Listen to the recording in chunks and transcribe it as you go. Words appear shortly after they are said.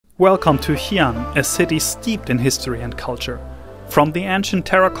Welcome to Xi'an, a city steeped in history and culture. From the ancient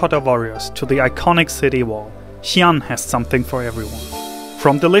Terracotta Warriors to the iconic city wall, Xi'an has something for everyone.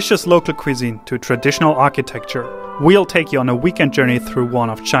 From delicious local cuisine to traditional architecture, we'll take you on a weekend journey through one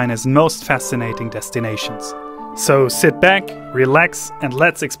of China's most fascinating destinations. So sit back, relax, and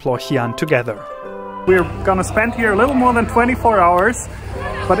let's explore Xi'an together. We're gonna spend here a little more than 24 hours,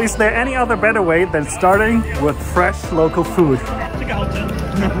 but is there any other better way than starting with fresh local food?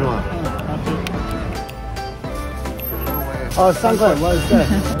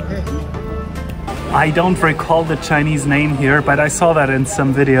 I don't recall the Chinese name here, but I saw that in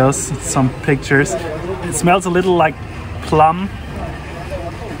some videos, some pictures. It smells a little like plum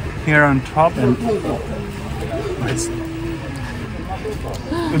here on top, and it's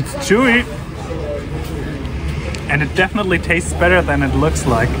chewy. And it definitely tastes better than it looks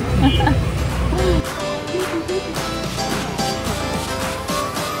like.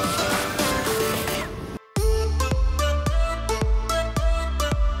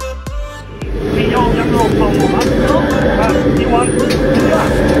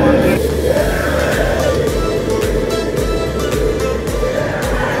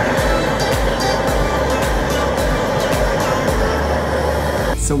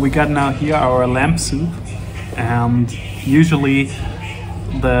 So we got now here our lamb soup, and usually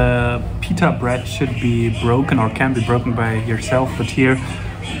the pita bread should be broken or can be broken by yourself, but here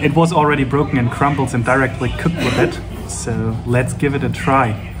it was already broken in crumbles and directly cooked with it. So let's give it a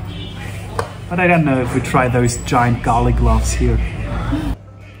try. But I don't know if we try those giant garlic cloves here.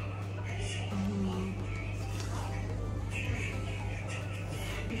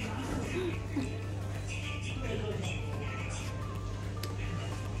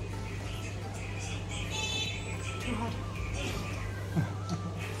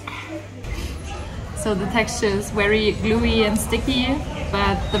 So the texture is very gluey and sticky,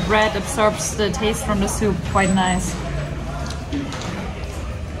 but the bread absorbs the taste from the soup quite nice.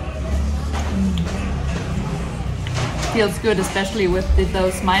 Feels good, especially with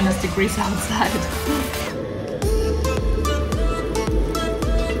those minus degrees outside.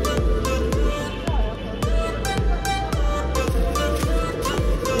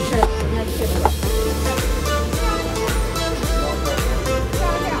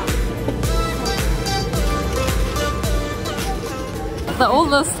 The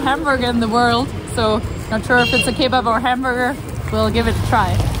oldest hamburger in the world, so not sure if it's a kebab or hamburger. We'll give it a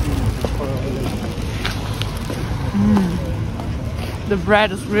try. The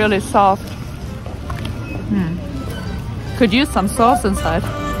bread is really soft. Could use some sauce inside.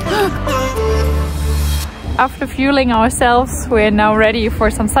 After fueling ourselves, we're now ready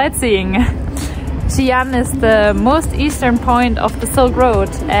for some sightseeing. Xi'an is the most eastern point of the Silk Road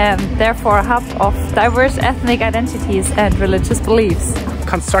and therefore a hub of diverse ethnic identities and religious beliefs.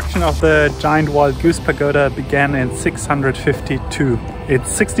 Construction of the giant walled goose pagoda began in 652. It's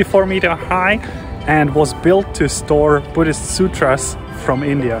 64 meters high and was built to store Buddhist sutras from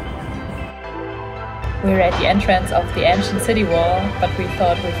India. We're at the entrance of the ancient city wall, but we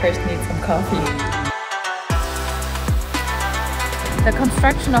thought we first need some coffee. The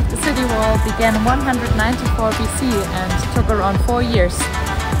construction of the city wall began in 194 BC and took around 4 years.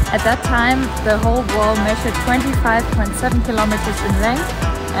 At that time, the whole wall measured 25.7 kilometers in length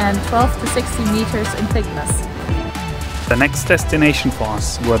and 12 to 60 meters in thickness. The next destination for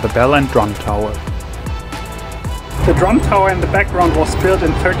us were the bell and drum tower. The drum tower in the background was built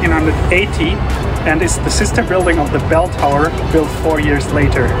in 1380 and is the sister building of the bell tower, built 4 years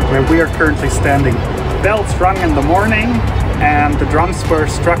later, where we are currently standing. Bells rung in the morning and the drums were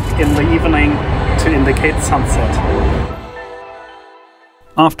struck in the evening to indicate sunset.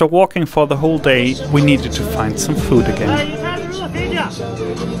 After walking for the whole day, we needed to find some food again.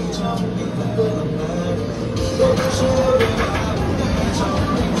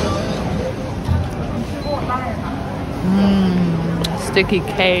 Sticky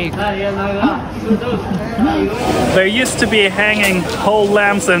cake. There used to be hanging whole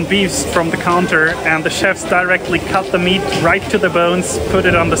lambs and beefs from the counter, and the chefs directly cut the meat right to the bones, put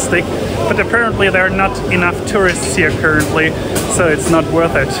it on the stick, but apparently there are not enough tourists here currently, so it's not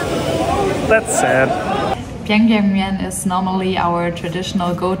worth it. That's sad. Biang is normally our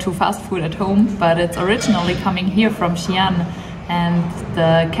traditional go-to fast food at home, but it's originally coming here from Xi'an. And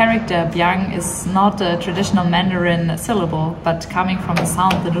the character Biang is not a traditional Mandarin syllable, but coming from the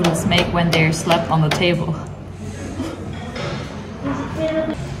sound the noodles make when they're slapped on the table.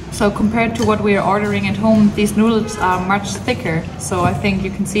 So compared to what we are ordering at home, these noodles are much thicker, so I think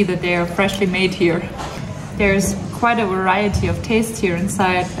you can see that they are freshly made here. There's quite a variety of taste here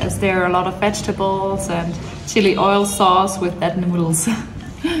inside, as there are a lot of vegetables and chili oil sauce with that noodles.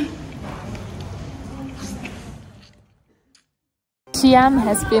 Xi'an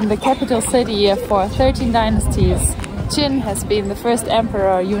has been the capital city for 13 dynasties. Qin has been the first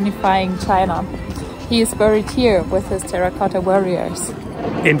emperor unifying China. He is buried here with his Terracotta Warriors.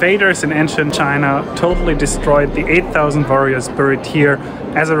 Invaders in ancient China totally destroyed the 8,000 warriors buried here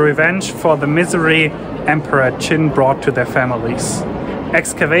as a revenge for the misery Emperor Qin brought to their families.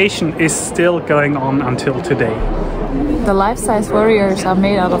 Excavation is still going on until today. The life-size warriors are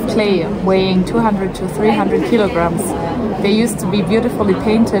made out of clay, weighing 200 to 300 kilograms. They used to be beautifully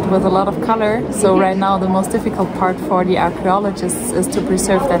painted with a lot of color, so right now the most difficult part for the archaeologists is to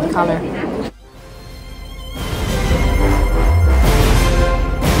preserve that color.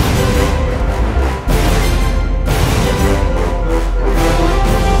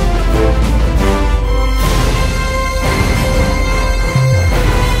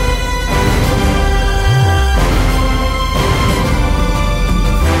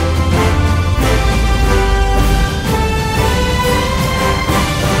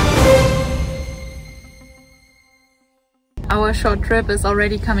 Our short trip is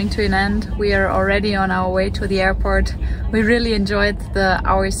already coming to an end. We are already on our way to the airport. We really enjoyed the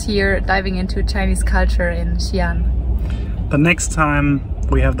hours here diving into Chinese culture in Xi'an. The next time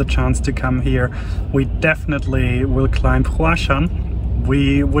we have the chance to come here, we definitely will climb Huashan.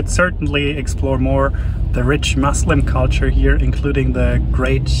 We would certainly explore more the rich Muslim culture here, including the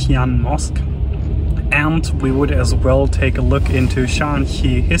great Xi'an Mosque. And we would as well take a look into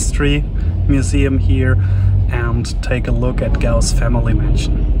Shaanxi History Museum here and take a look at Gao's family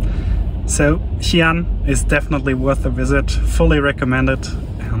mansion. So Xi'an is definitely worth a visit, fully recommended,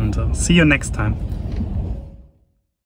 and see you next time.